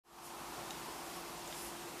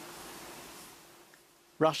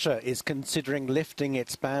Russia is considering lifting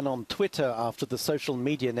its ban on Twitter after the social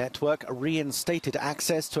media network reinstated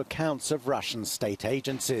access to accounts of Russian state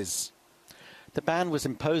agencies. The ban was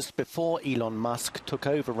imposed before Elon Musk took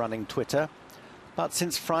over running Twitter, but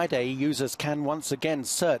since Friday, users can once again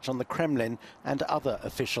search on the Kremlin and other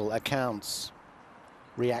official accounts.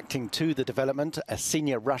 Reacting to the development, a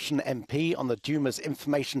senior Russian MP on the Duma's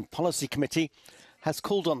Information Policy Committee has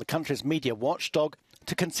called on the country's media watchdog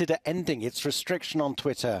to consider ending its restriction on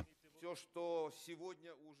Twitter.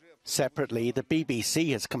 Separately, the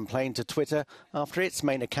BBC has complained to Twitter after its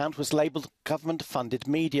main account was labelled government-funded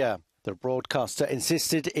media. The broadcaster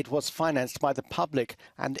insisted it was financed by the public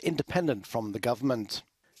and independent from the government.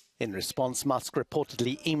 In response, Musk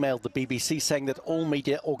reportedly emailed the BBC saying that all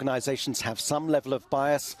media organisations have some level of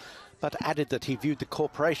bias, but added that he viewed the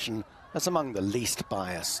corporation as among the least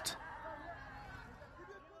biased.